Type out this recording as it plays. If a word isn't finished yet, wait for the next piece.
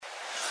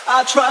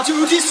I try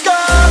to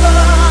discover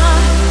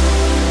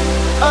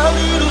a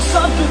little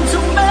something to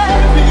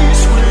make me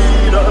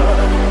sweeter.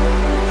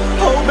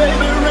 Oh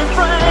baby,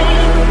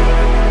 refrain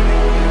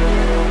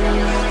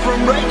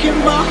from breaking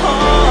my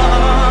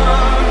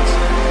heart.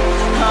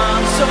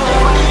 I'm so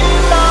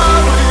in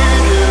love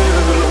with you,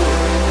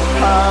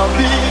 I'll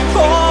be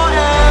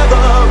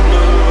forever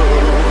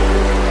blue.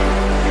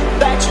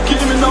 That you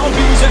give me no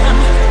reason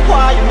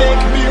why you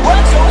make me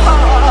work so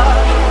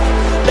hard.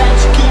 That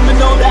you give me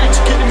no, that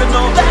you give me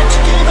no, that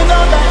you give me no,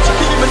 that you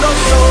give me no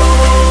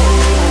soul.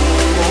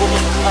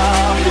 I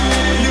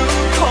hear you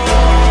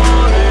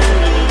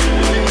calling,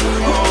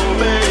 oh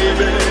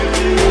baby.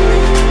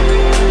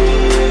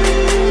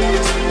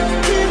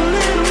 Give a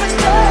little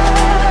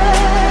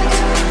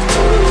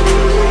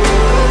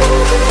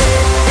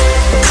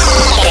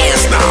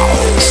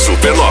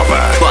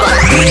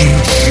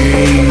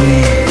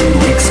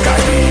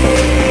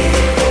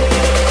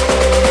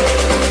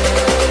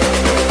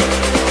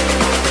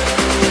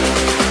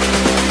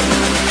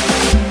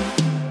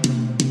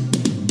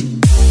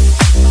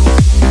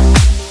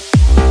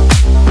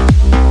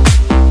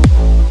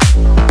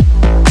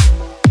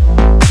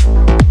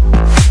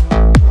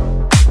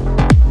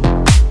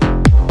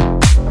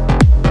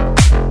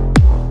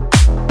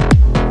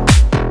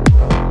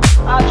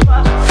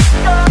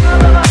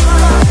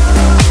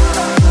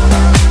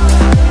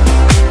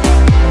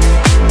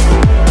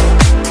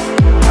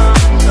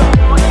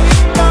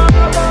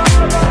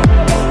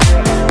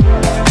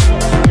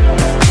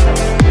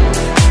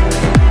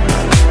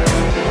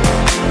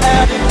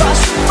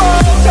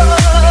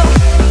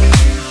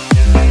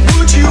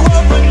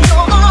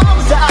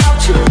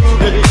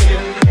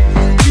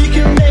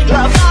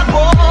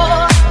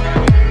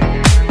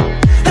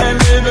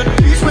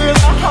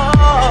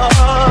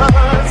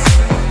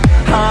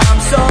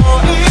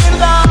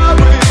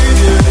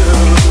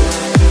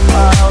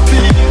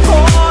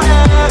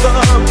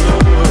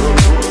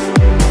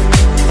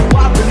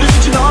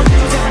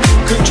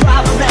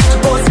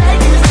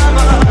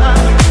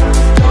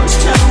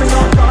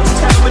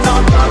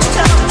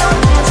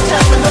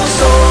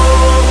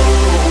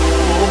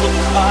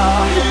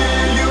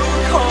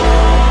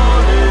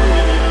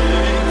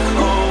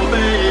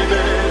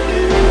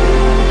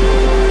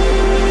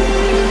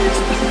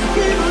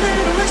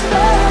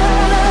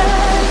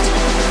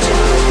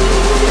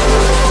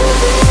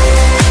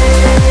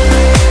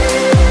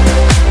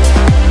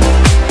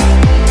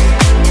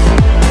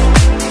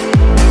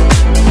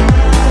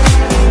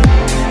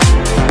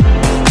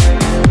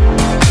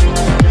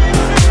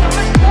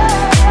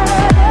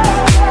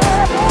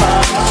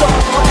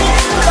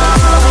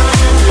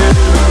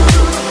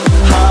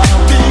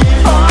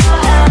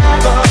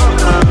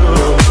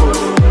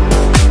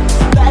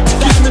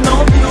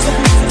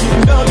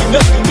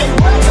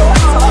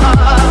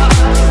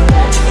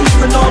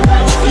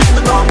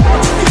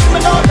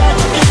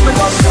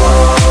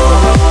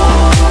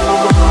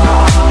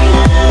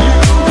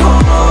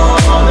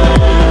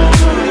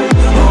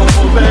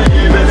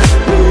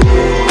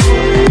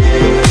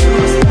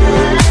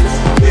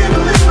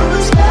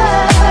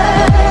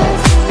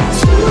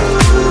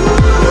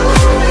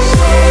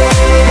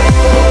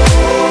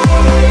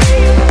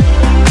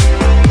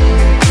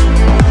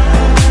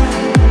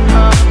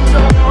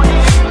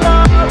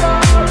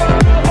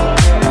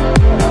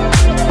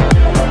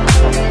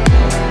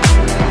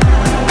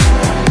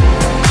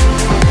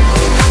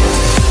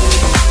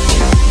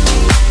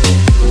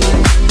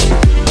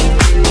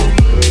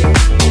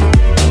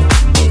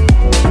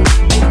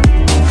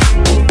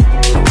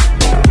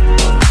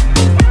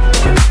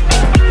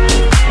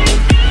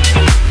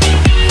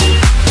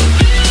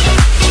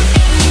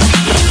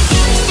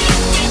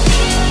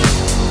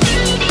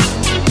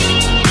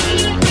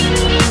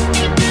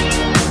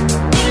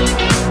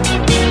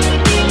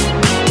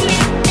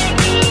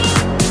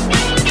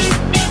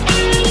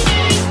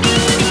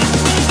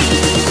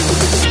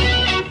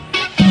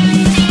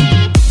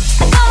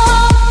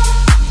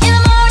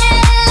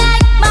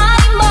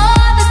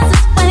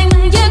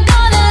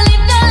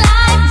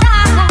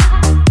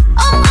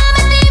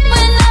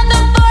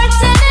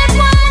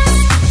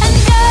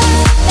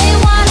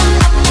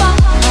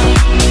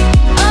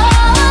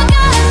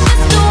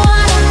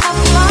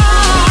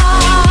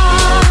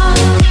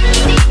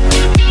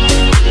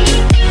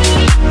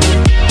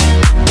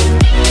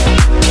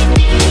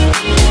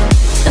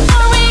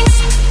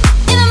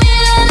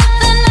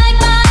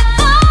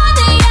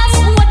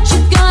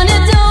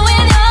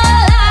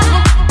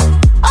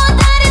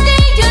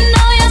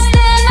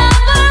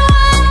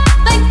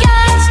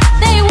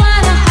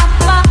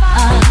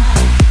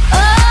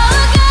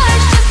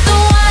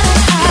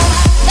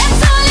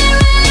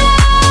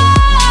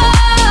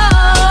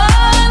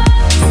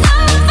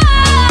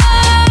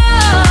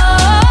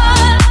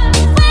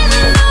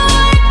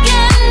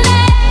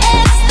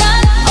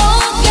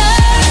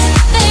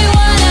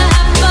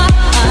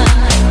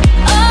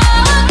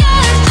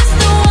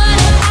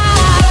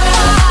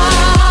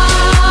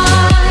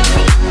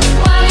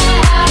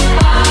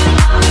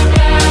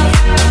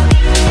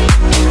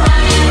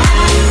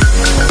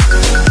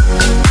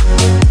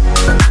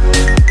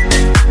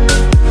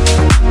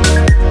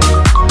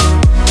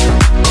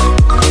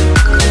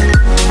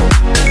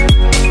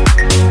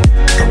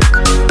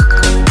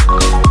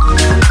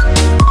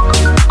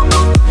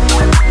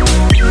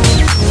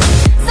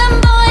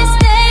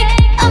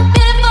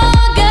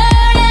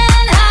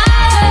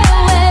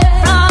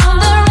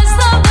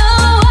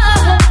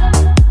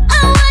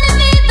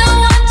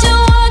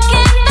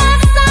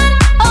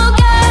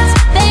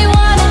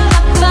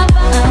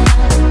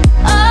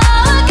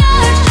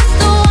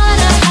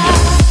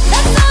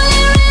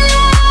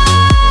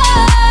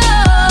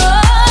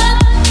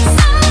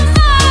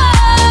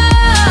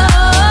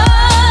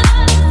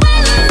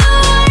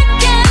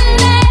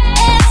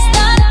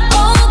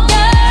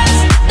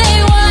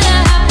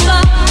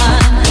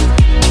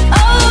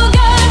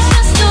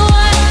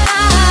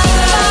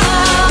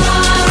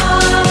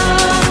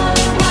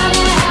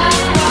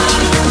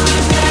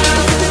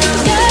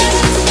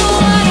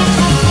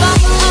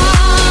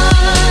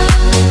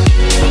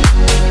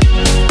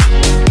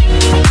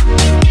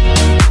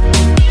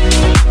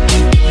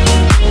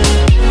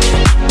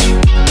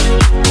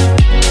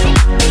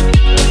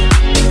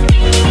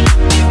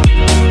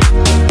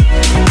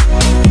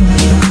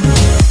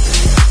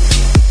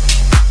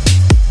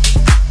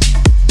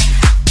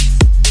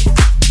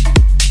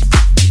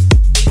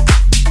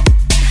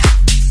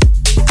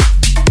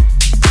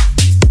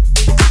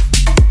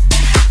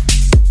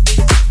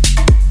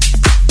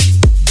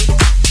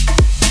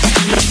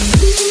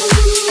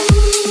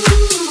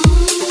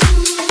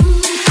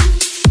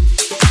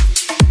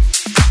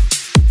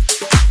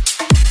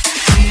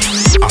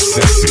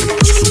Acesse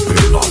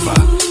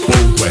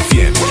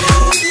supernova.fm.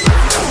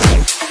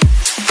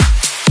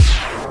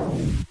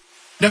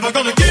 Never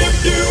gonna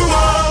give you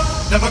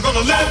up, never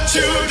gonna let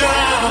you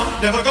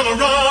down, never gonna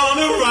run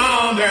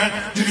around and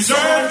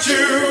desert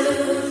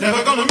you,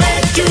 never gonna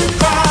make you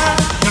cry,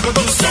 never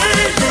gonna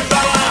say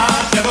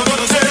goodbye, never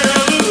gonna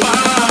tell a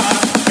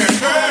lie and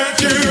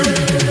hurt you.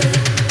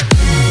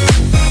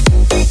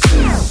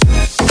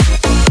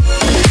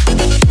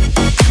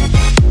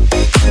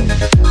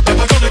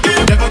 Never gonna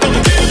give, never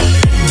gonna give.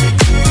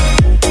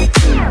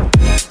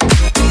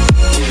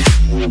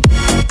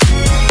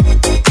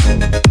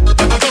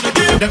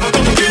 Never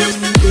gonna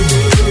give.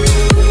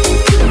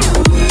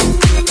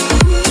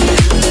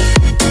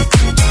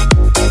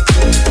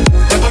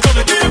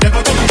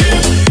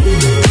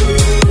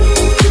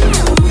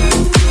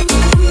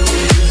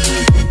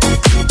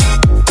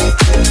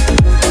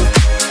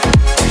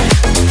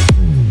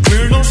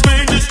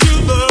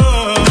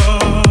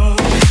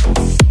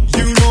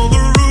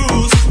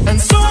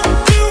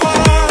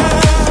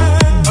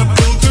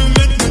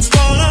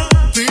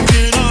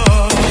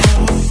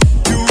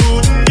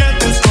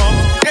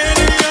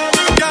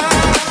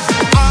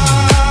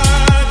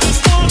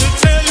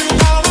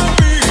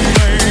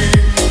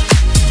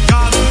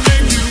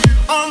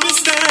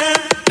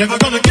 Never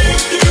gonna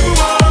give you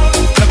up,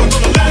 never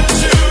gonna let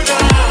you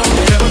down,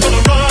 never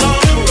gonna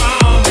run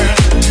around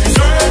and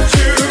desert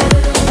you,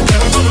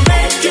 never gonna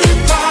make you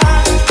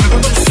cry, never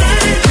gonna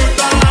say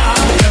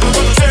goodbye, never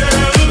gonna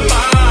tell a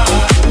lie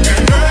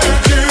and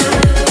hurt you.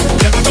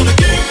 Never gonna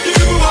give you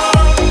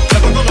up,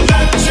 never gonna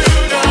let you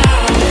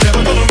down,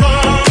 never gonna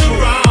run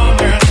around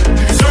and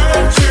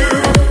desert you,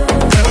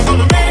 never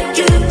gonna make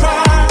you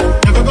cry,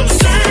 never gonna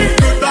say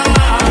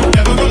goodbye,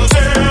 never gonna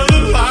tell a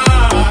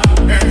lie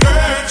and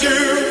hurt you.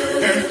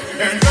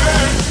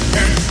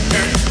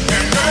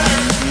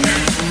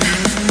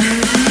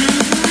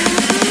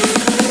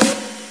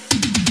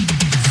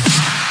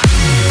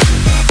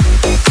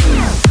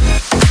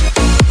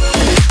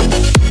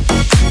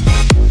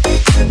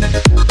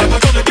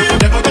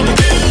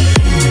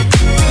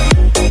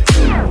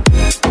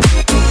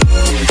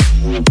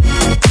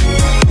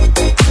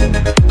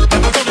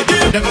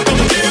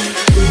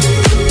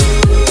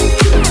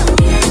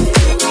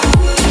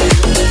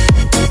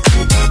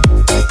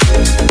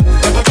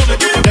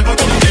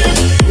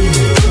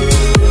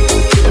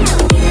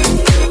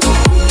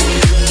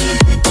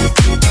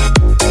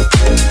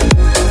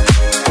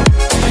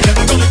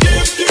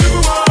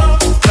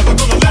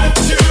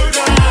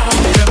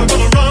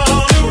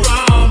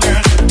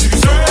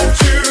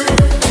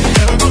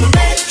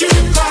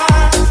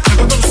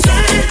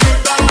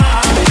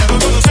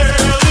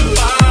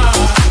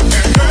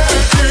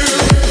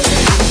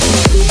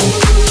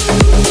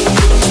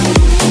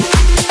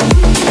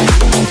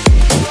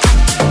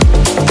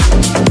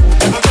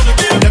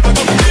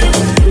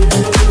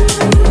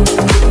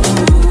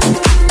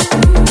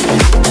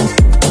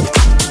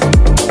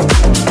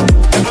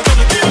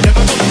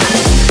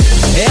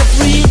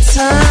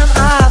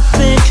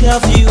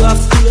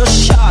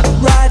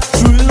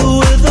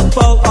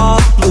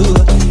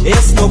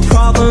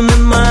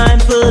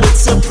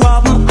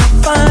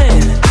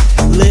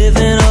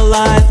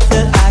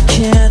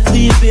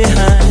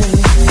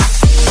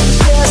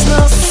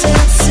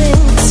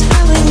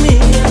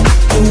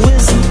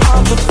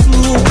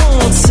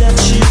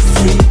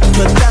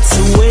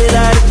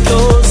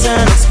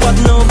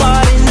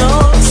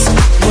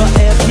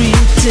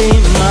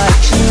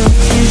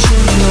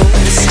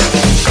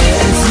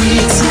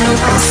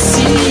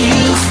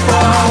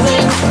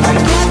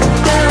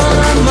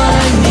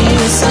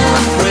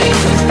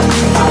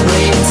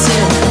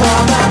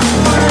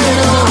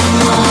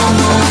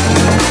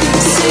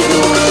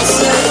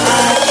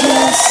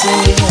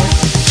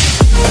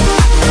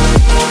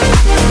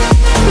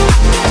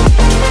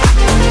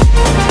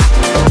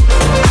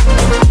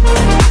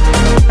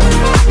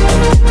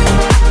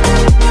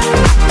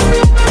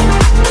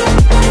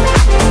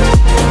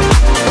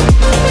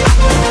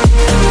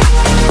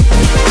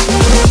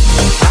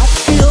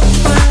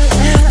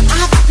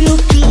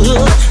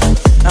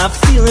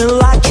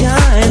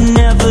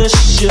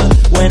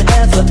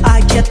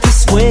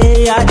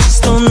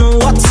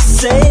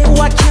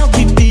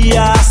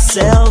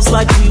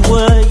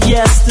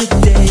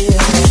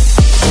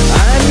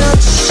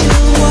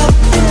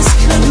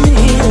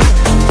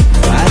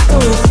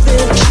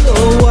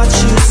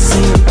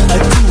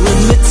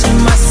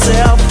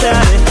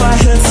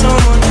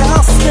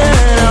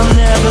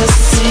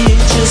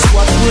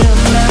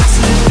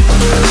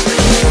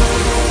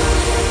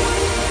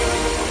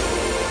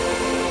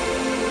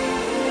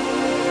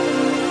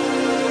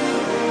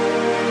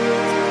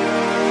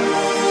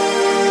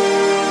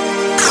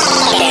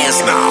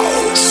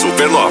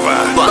 Supernova.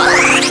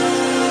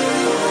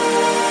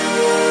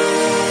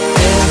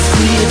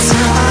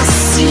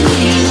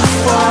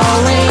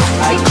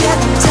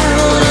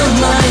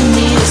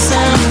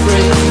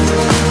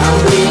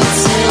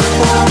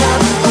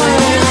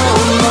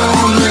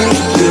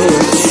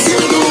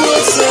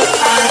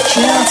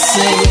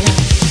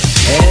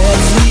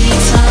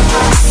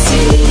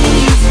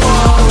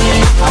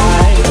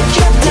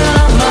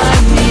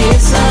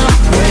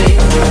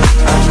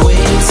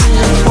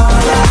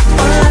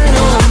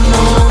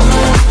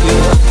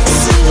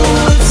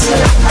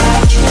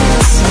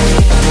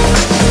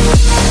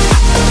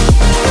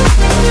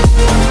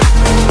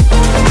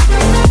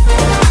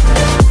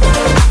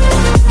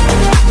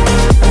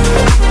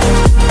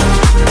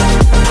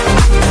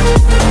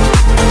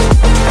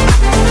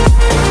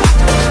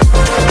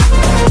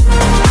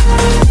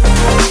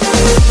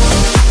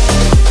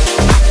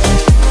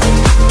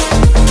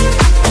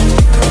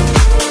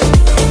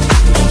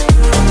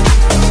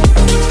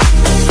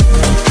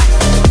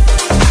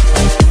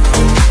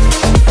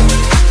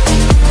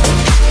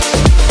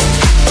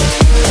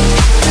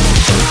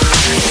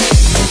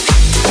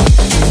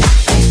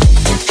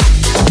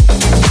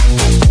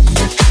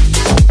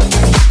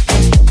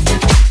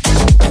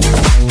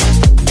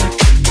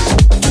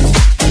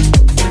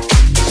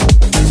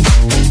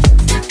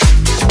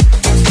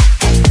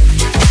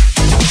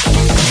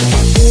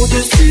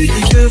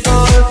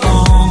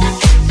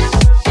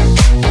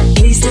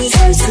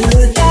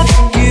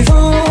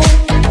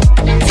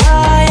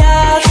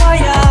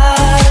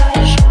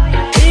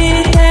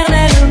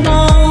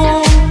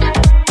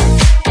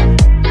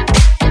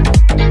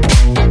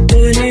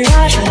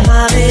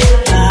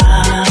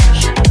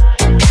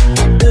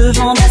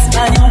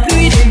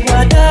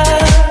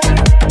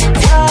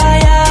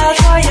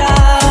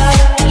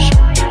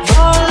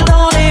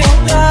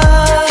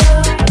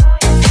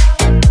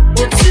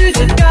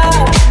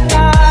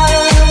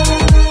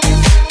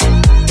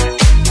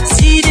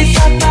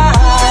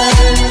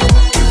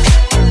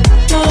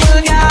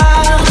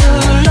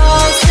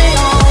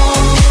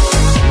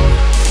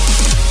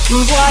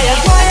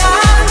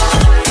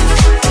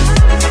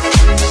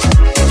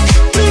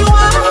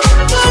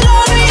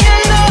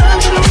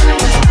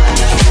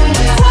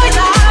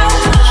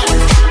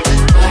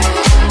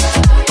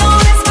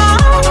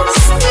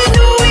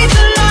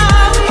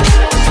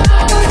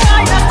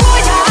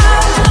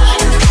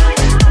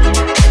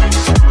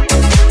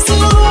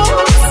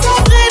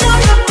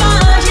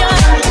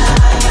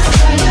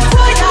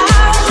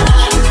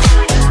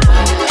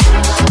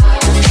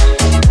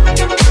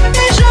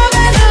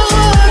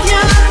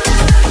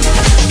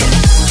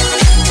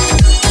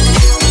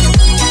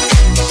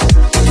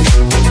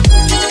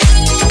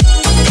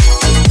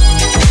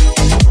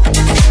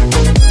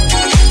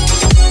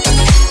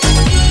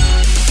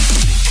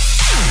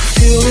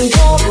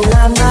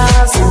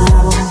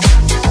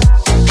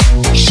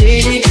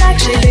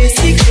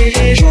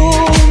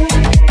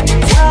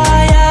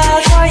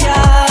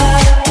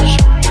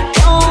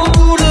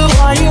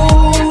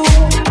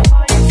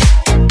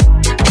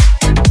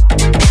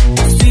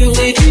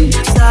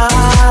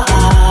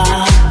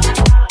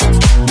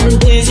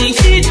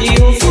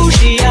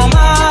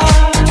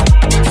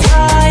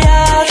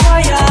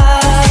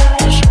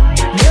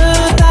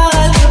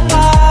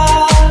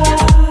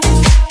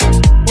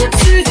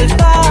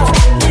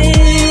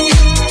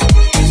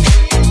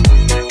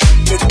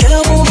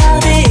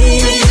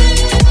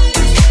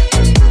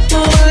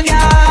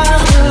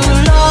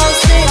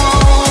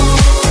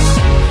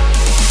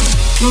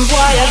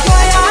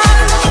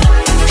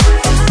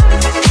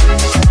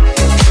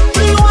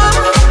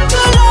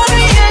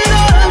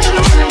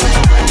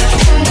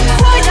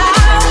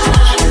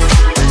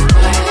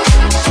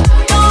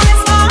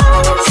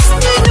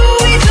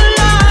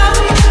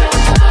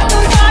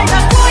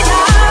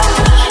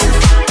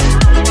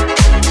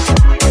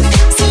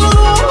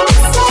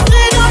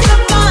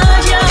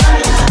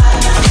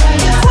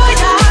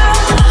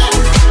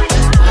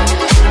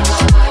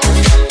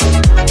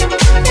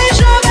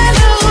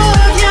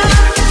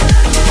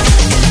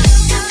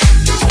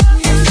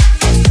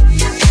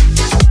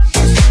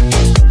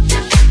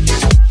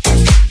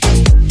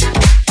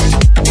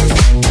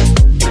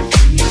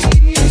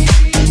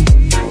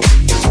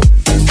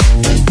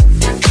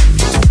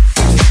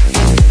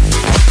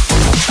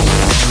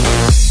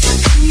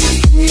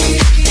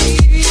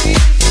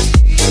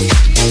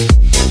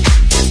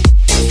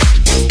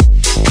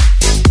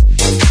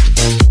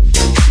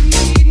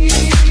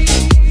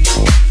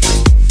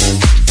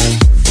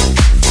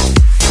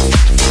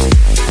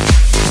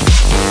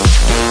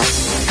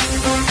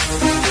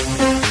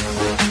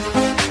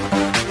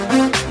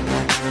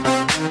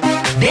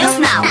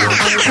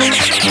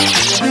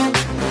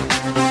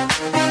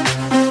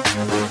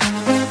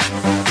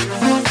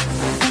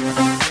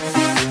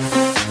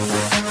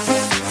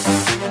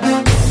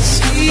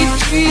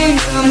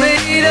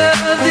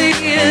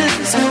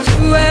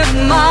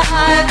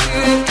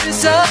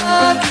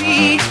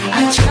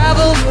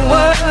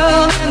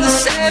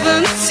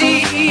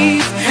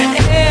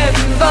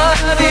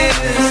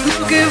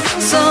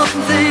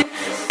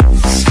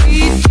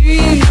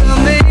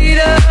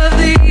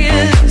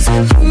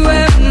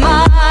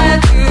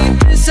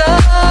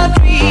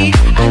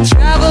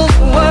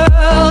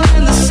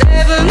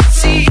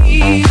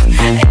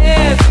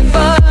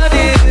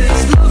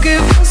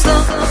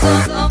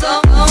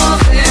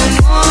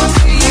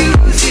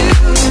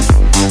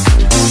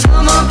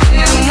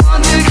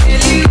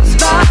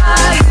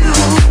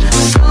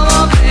 Some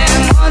of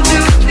them want to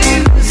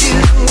lose you.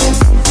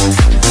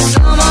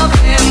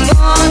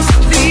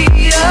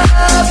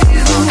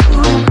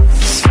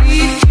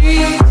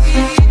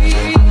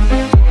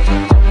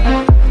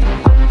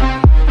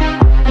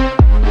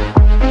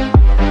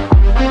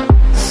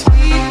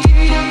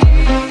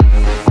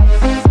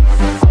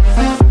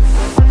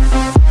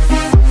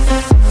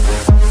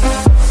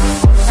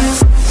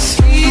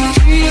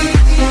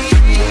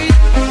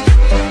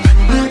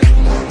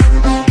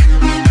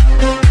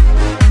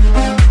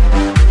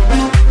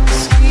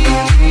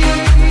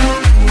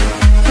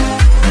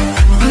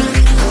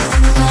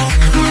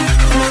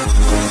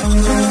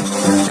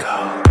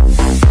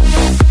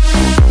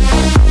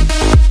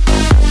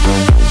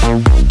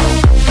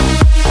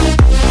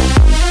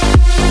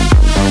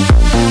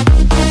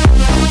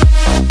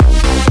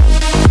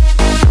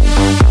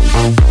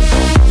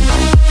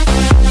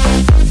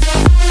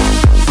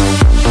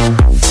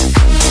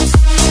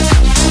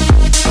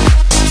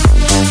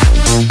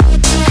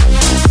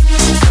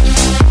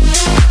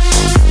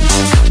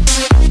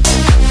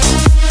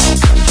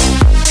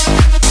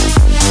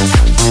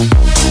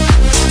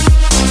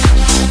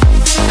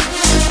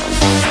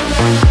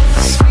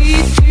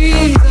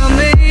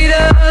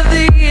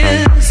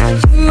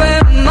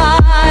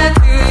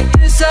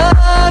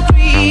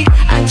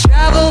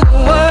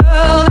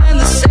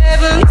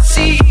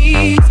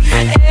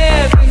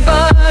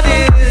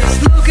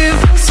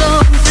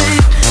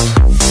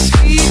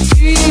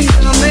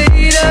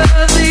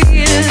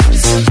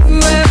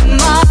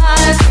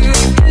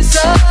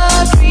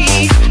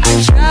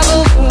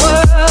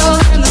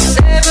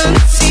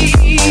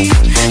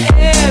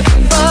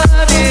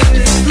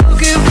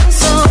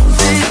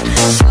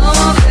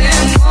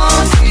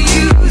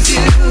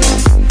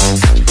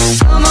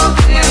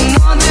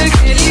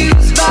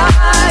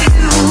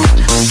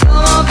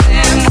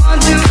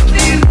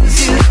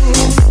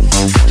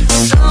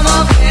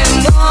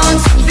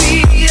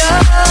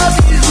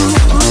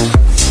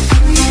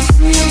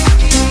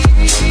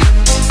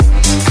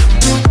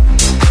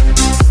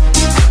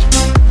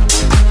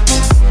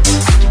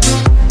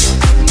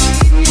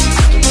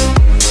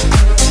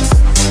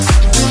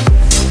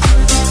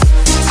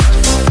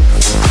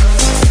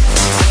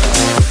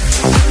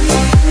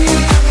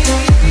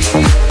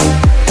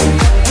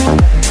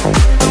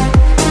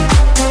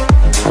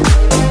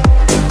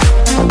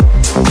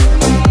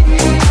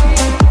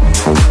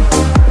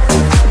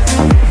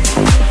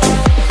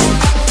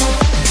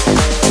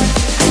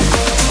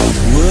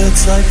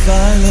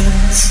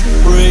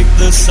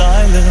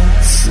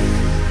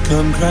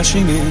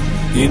 crashing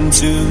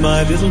into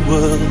my little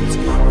world.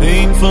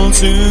 Painful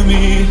to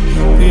me,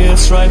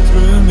 pierce right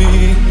through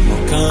me.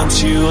 Can't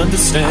you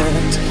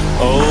understand?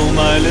 Oh,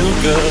 my little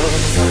girl.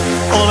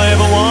 All I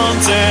ever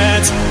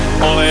wanted,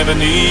 all I ever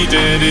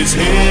needed is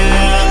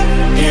here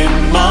in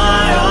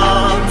my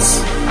arms.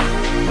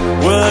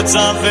 Words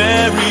are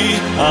very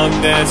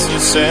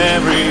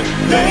unnecessary.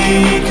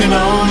 They can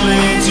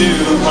only do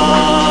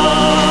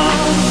harm.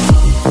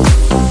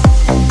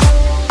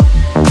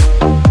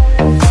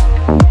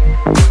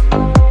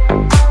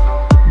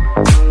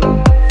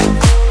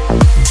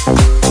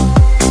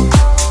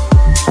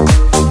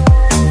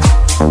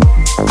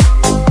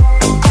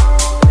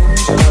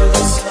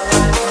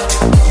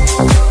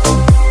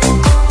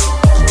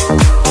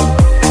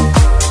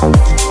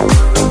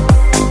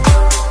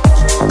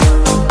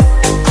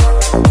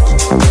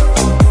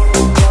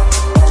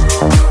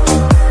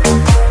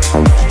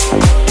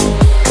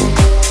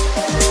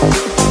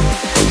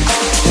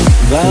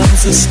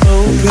 Vows are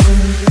spoken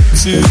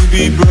to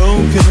be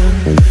broken.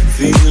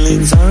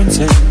 Feelings are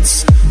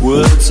intense,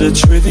 words are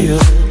trivial.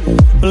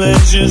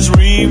 Pleasures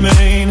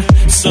remain,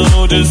 so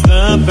does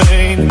the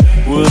pain.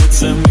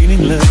 Words are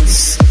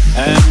meaningless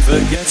and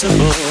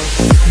forgettable.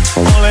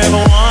 All I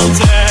ever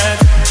wanted,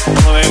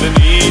 all I ever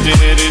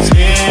needed is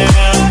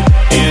here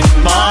in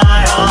my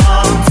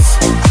arms.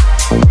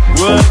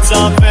 Words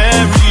are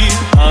very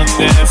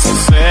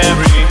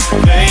unnecessary.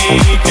 They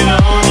can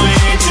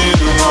only do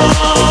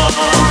harm.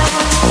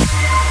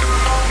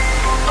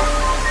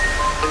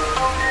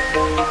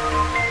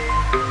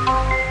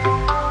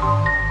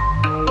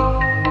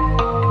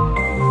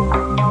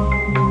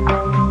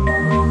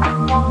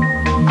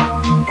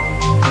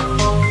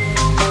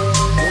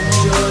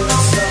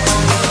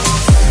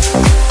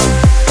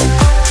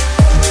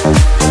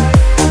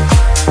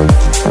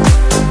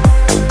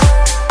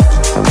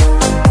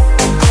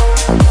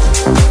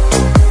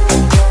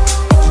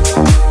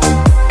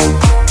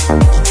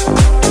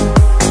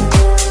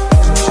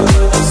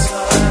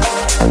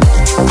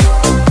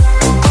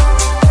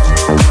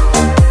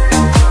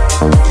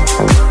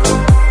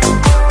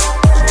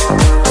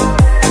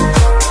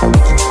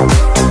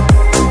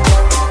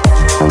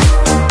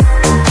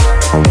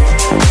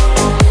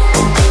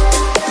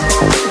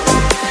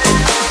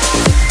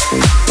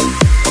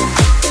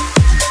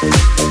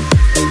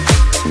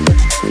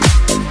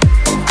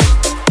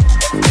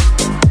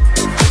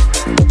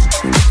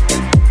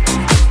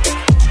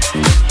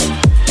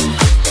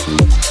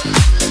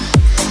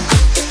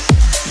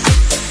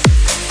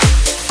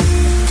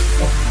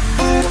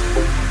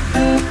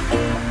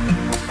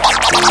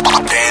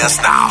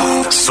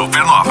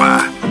 Supernova.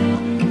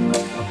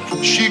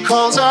 She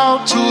calls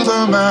out to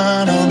the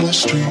man on the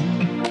street.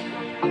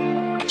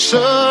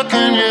 Sir,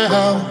 can you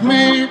help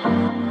me?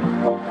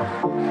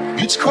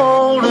 It's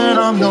cold and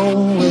I'm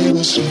nowhere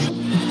to sleep.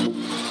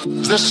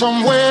 Is there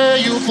somewhere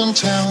you can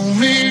tell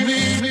me?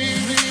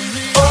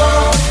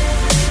 Oh,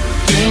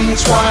 think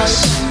twice.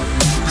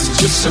 It's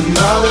just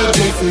another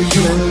day for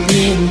you and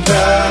me in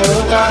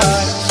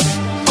paradise.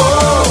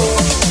 Oh,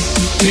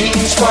 think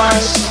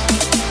twice.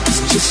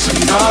 Just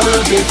another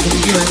day for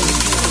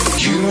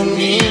you and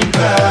me in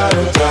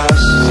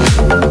paradise.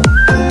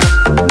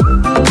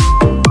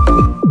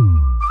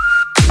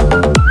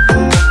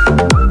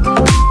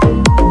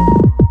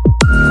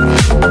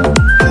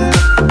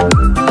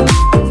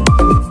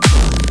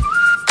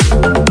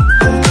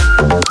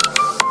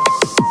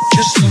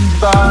 Just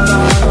about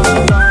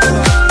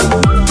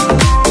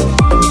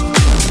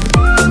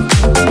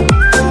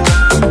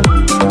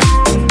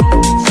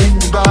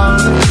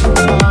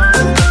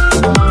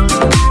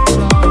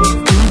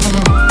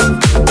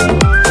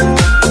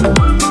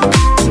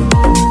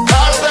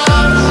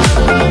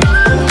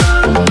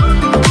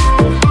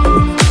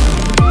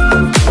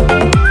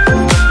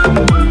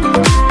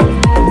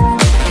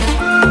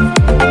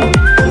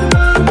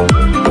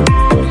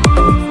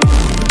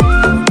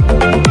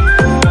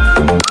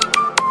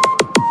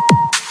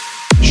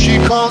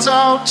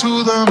out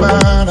to the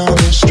man on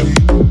the street.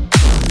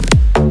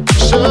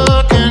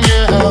 Sir, can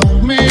you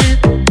help me?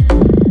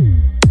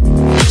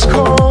 It's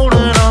cold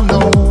and I'm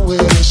nowhere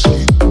to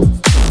sleep.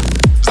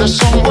 Is there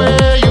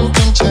somewhere you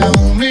can tell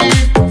me?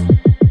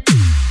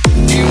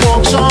 He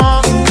walks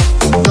on,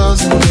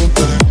 doesn't look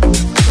back.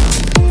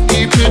 He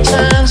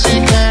pretends he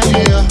can't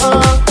hear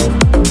her.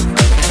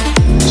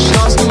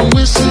 Starts to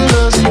whistle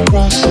as he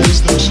crosses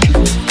the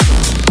street.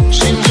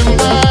 Seems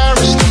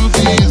embarrassed to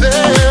be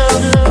there.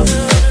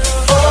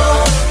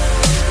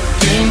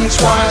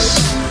 Twice.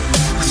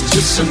 It's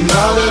just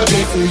another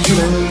day for you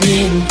and me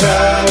in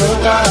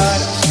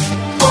paradise.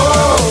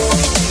 Oh,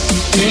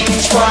 think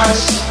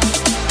twice.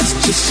 It's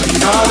just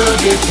another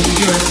day for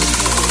you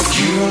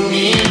and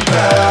me in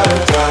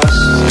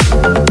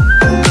paradise.